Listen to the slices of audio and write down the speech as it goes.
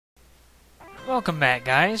Welcome back,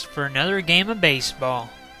 guys, for another game of baseball.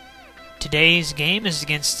 Today's game is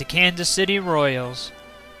against the Kansas City Royals.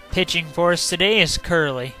 Pitching for us today is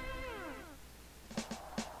Curly.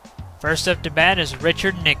 First up to bat is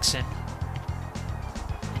Richard Nixon.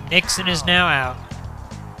 Nixon is now out.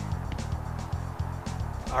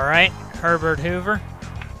 Alright, Herbert Hoover.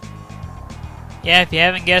 Yeah, if you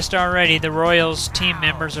haven't guessed already, the Royals team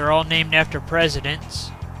members are all named after presidents.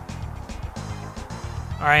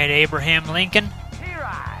 Alright, Abraham Lincoln.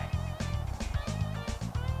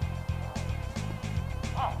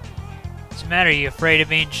 What's the matter? Are you afraid of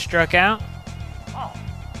being struck out?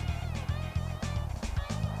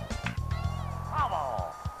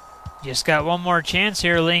 Just got one more chance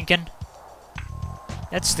here, Lincoln.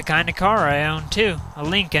 That's the kind of car I own, too. A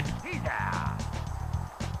Lincoln.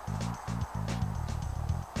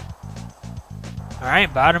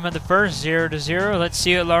 Alright, bottom of the first, 0-0. Let's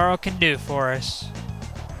see what Laurel can do for us.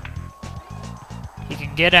 He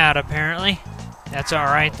can get out, apparently. That's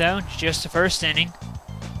alright, though. It's just the first inning.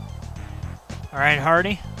 Alright,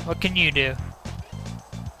 Hardy, what can you do?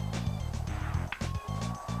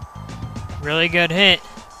 Really good hit.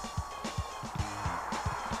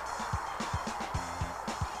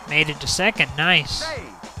 Made it to second. Nice.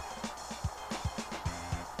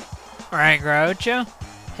 Alright, Groucho.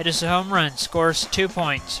 Hit us a home run. Scores 2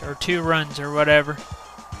 points. Or 2 runs or whatever.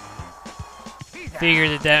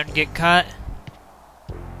 Figured that would get caught.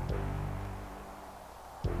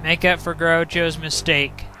 Make up for Groucho's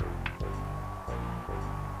mistake.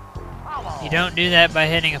 You don't do that by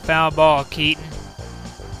hitting a foul ball, Keaton.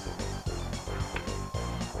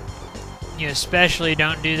 You especially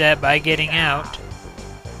don't do that by getting out.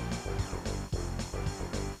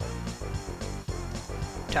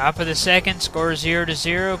 Top of the second, score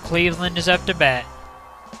 0-0. Cleveland is up to bat.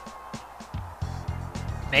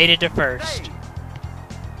 Made it to first.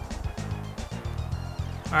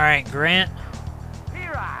 Alright, Grant.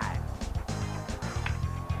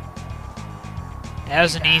 That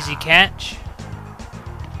was an easy catch.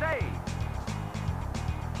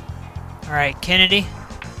 Alright, Kennedy.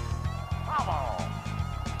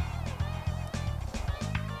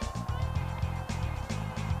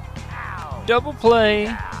 Double play.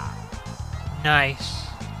 Nice.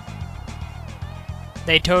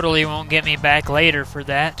 They totally won't get me back later for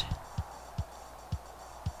that.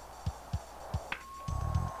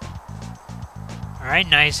 Alright,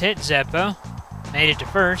 nice hit, Zeppo. Made it to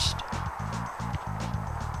first.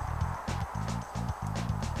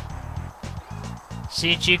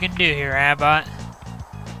 See what you can do here, Abbott.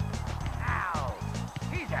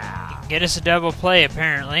 You can get us a double play,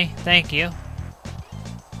 apparently. Thank you.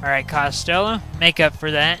 Alright, Costello, make up for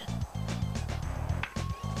that.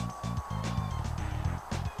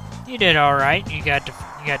 You did alright. You got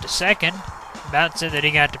to second. About said that he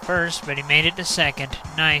got to first, but he made it to second.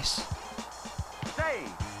 Nice.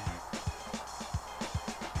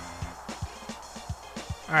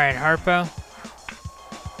 Alright, Harpo.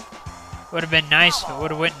 Would have been nice if it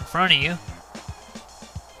would have went in front of you.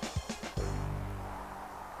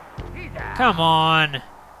 Come on.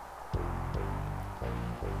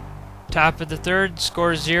 Top of the third,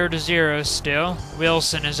 score 0-0 still.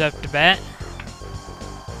 Wilson is up to bat.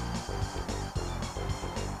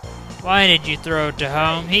 Why did you throw it to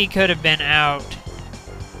home? He could have been out.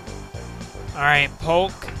 Alright,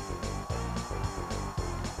 Polk.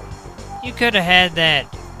 You could have had that.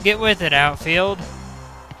 Get with it, outfield.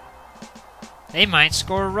 They might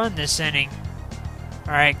score a run this inning.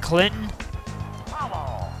 Alright, Clinton.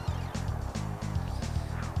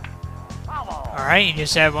 Alright, you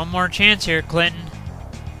just have one more chance here, Clinton.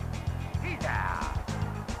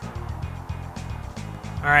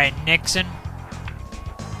 Alright, Nixon.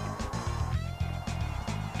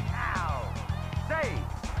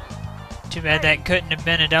 Too bad that couldn't have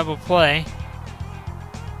been a double play.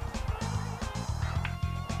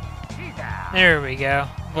 There we go.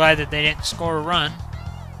 Glad that they didn't score a run.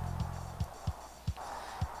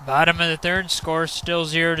 Bottom of the third, score still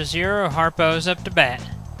 0-0. Harpo's up to bat.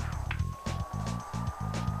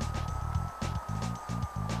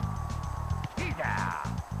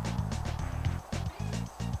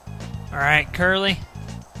 Alright, Curly.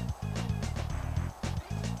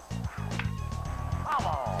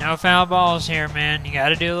 No foul balls here, man. You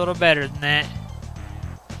gotta do a little better than that.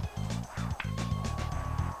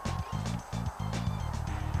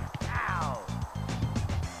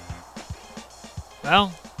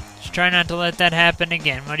 Well, just try not to let that happen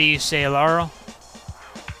again. What do you say, Laurel?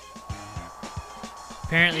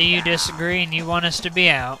 Apparently you disagree and you want us to be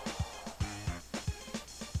out.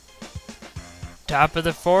 Top of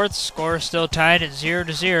the fourth, score still tied at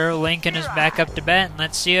 0-0. Lincoln is back up to bat, and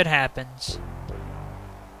let's see what happens.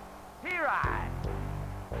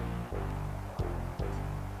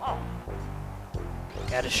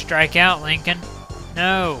 Gotta strike out, Lincoln.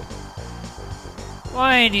 No.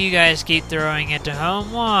 Why do you guys keep throwing it to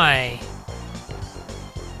home? Why?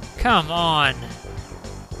 Come on.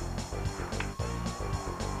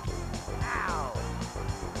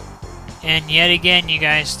 And yet again, you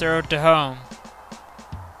guys throw it to home.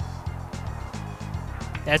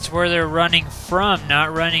 That's where they're running from,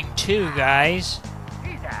 not running to, guys.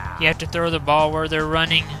 You have to throw the ball where they're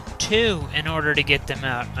running to in order to get them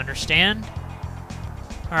out. Understand?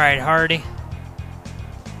 Alright, Hardy.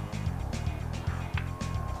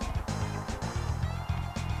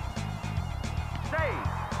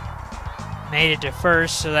 Made it to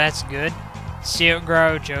first, so that's good. Let's see what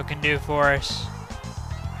Groucho can do for us.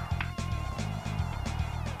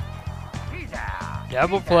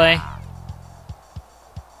 Double play.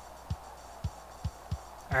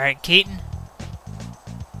 Alright, Keaton.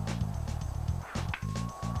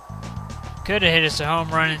 Could have hit us a home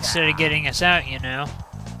run instead of getting us out, you know.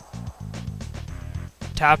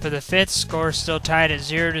 Top of the fifth, score still tied at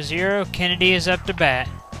 0-0. Kennedy is up to bat.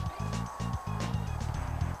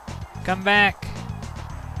 Come back.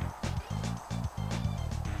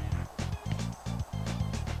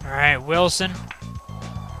 Alright, Wilson.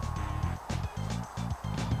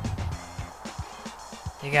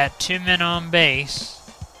 They got 2 men on base.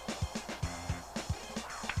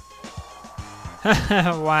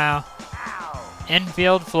 Wow.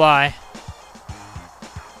 Infield fly.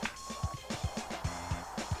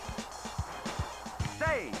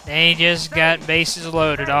 They just got bases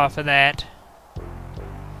loaded off of that.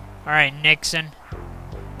 Alright, Nixon.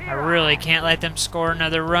 I really can't let them score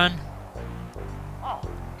another run.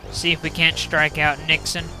 See if we can't strike out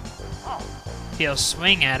Nixon. He'll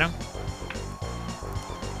swing at him.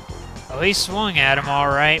 Oh, he swung at him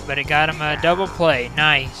alright, but it got him a double play.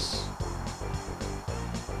 Nice.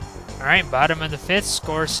 Alright, bottom of the fifth,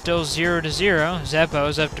 score still 0-0.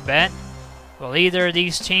 Zeppo's up to bat. Will either of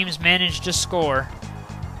these teams manage to score?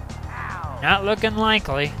 Not looking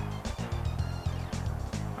likely.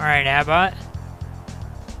 Alright, Abbott.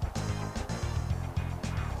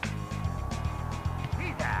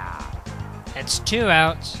 That's 2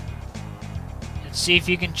 outs. Let's see if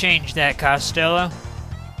you can change that, Costello.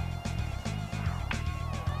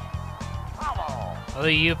 Well,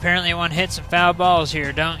 you apparently want to hit some foul balls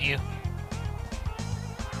here, don't you?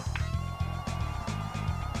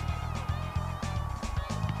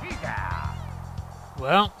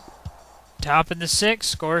 Well, top of the sixth,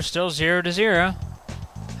 score still 0-0.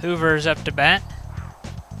 Hoover's up to bat.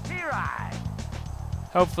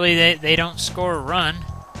 Hopefully they don't score a run.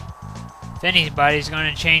 If anybody's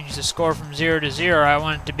going to change the score from 0-0, I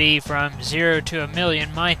want it to be from 0 to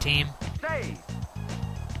 1,000,000, my team.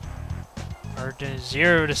 Or to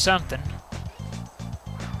 0 to something.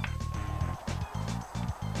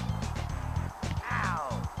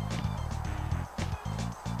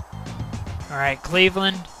 Alright,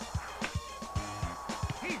 Cleveland.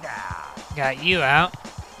 Got you out.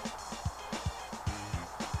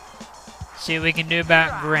 See what we can do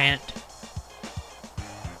about Grant.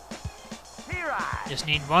 Just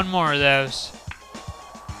need one more of those.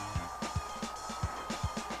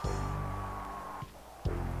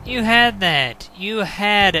 You had that. You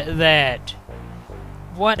had that.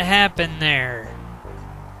 What happened there?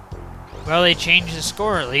 Well, they changed the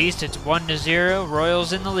score at least. It's 1-0.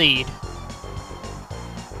 Royals in the lead.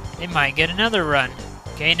 They might get another run.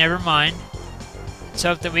 Okay, never mind. Let's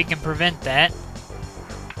hope that we can prevent that.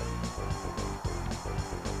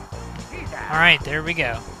 Alright, there we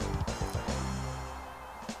go.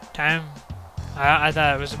 Time. I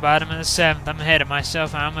thought it was the bottom of the seventh. I'm ahead of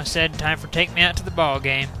myself. I almost said time for take me out to the ball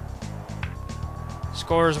game.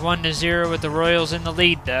 Score is 1-0 with the Royals in the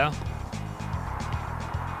lead, though.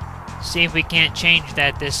 See if we can't change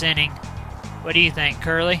that this inning. What do you think,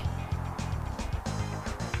 Curly?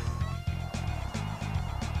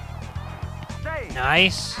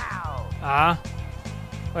 Nice. Would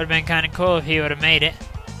have been kind of cool if he would have made it.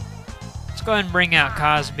 Let's go ahead and bring out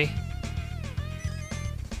Cosby.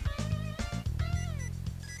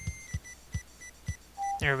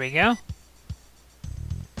 There we go.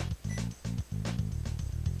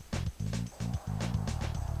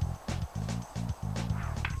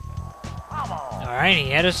 Alright,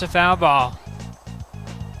 he hit us a foul ball.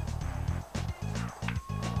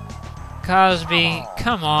 Cosby,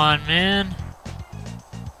 come on, man.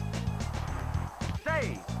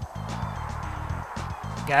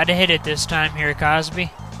 Gotta hit it this time here, Cosby.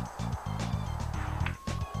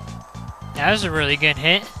 That was a really good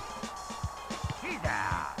hit.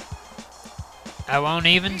 I won't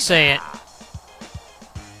even say it.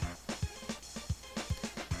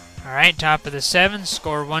 Alright, top of the seventh,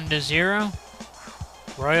 score 1-0.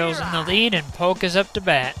 Royals in the lead, and Polk is up to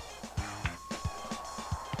bat.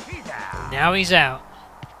 Now he's out.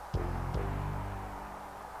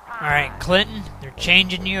 Alright, Clinton, they're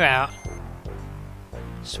changing you out.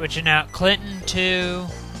 Switching out Clinton to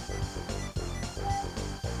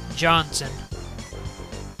Johnson.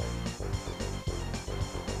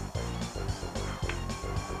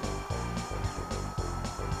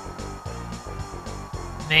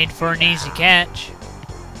 Made for an easy catch.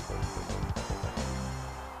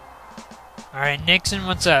 Alright, Nixon,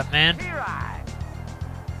 what's up, man?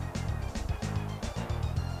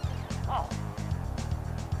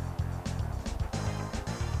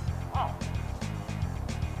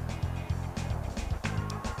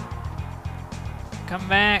 Come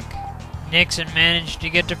back. Nixon managed to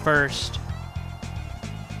get to first.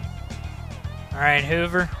 Alright,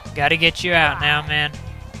 Hoover, gotta get you out now, man.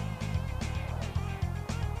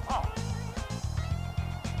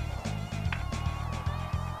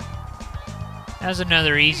 That was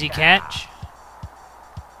another easy catch.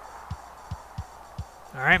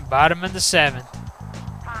 Alright, bottom of the 7th.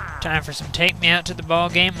 Time for some take me out to the ball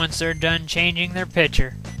game once they're done changing their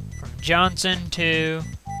pitcher. From Johnson to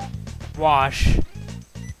Wash.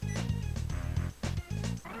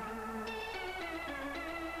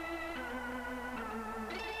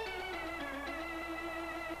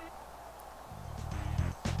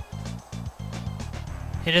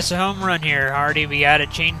 Hit us a home run here, Hardy. We gotta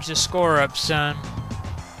change the score up, son.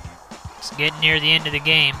 It's getting near the end of the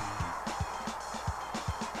game.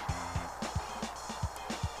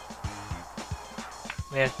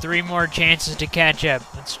 We have 3 more chances to catch up.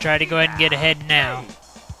 Let's try to go ahead and get ahead now.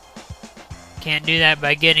 Can't do that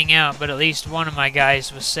by getting out, but at least one of my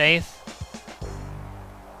guys was safe.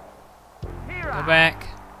 Go back.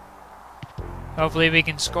 Hopefully we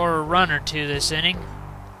can score a run or 2 this inning.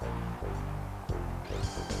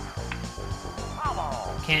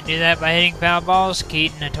 Can't do that by hitting foul balls,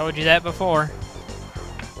 Keaton. I told you that before.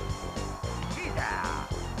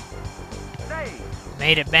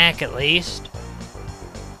 Made it back at least.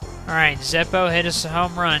 Alright, Zeppo hit us a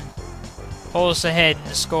home run. Pull us ahead in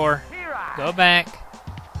the score. Go back.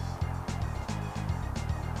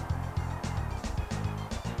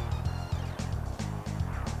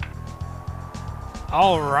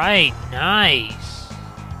 Alright, nice.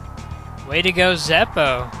 Way to go,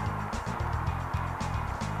 Zeppo.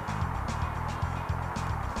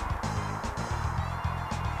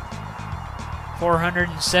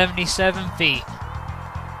 .477 feet.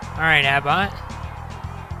 Alright, Abbott.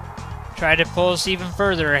 Try to pull us even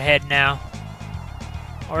further ahead now.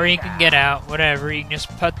 Or you can get out, whatever. You can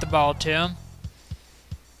just put the ball to him.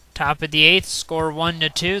 Top of the 8th, score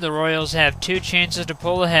 1-2. The Royals have 2 chances to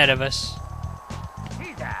pull ahead of us.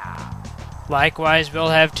 Likewise, we'll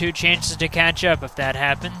have 2 chances to catch up if that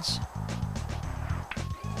happens.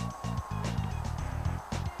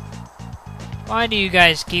 Why do you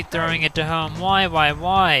guys keep throwing it to home?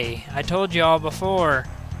 Why? I told you all before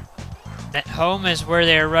that home is where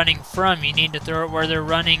they're running from. You need to throw it where they're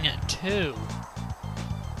running to.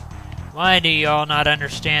 Why do you all not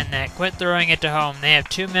understand that? Quit throwing it to home. They have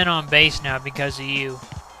 2 men on base now because of you.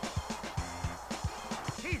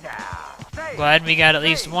 Glad we got at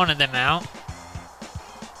least one of them out.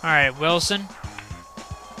 Alright, Wilson.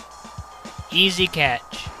 Easy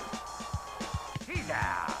catch.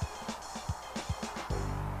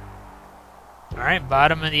 Alright,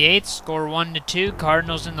 bottom of the 8th, score 1-2.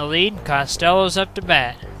 Cardinals in the lead. Costello's up to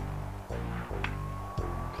bat.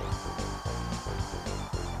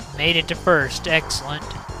 Made it to first. Excellent.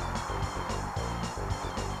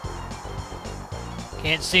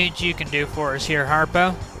 Can't see what you can do for us here,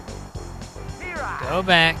 Harpo. Go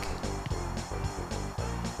back.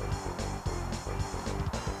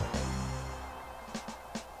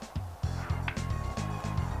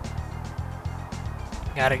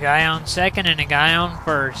 Got a guy on second and a guy on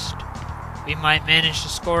first. We might manage to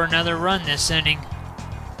score another run this inning.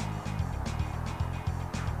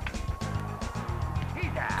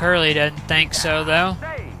 Curley doesn't think so, though.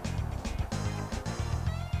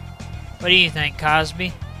 What do you think,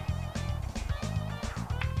 Cosby?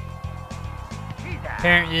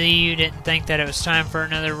 Apparently you didn't think that it was time for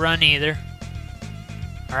another run either.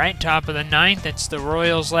 Alright, top of the 9th. It's the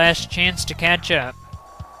Royals' last chance to catch up.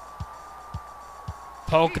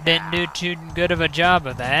 Polk didn't do too good of a job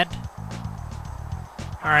of that.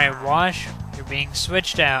 Alright, Wash, you're being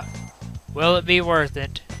switched out. Will it be worth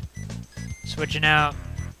it? Switching out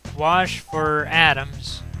Wash for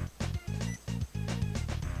Adams.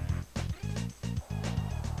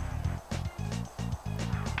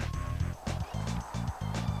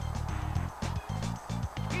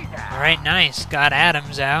 Alright, nice. Got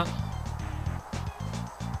Adams out.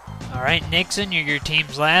 Alright, Nixon, you're your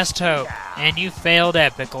team's last hope, and you failed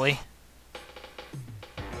epically.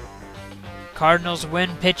 Cardinals win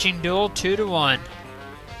pitching duel 2-1.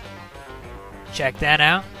 Check that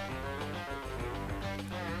out.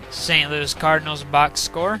 St. Louis Cardinals box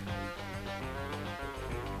score.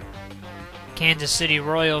 Kansas City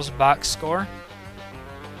Royals box score.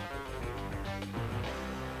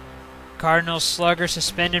 Cardinals slugger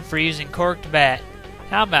suspended for using corked bat.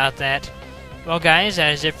 How about that? Well guys,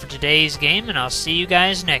 that is it for today's game, and I'll see you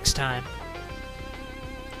guys next time.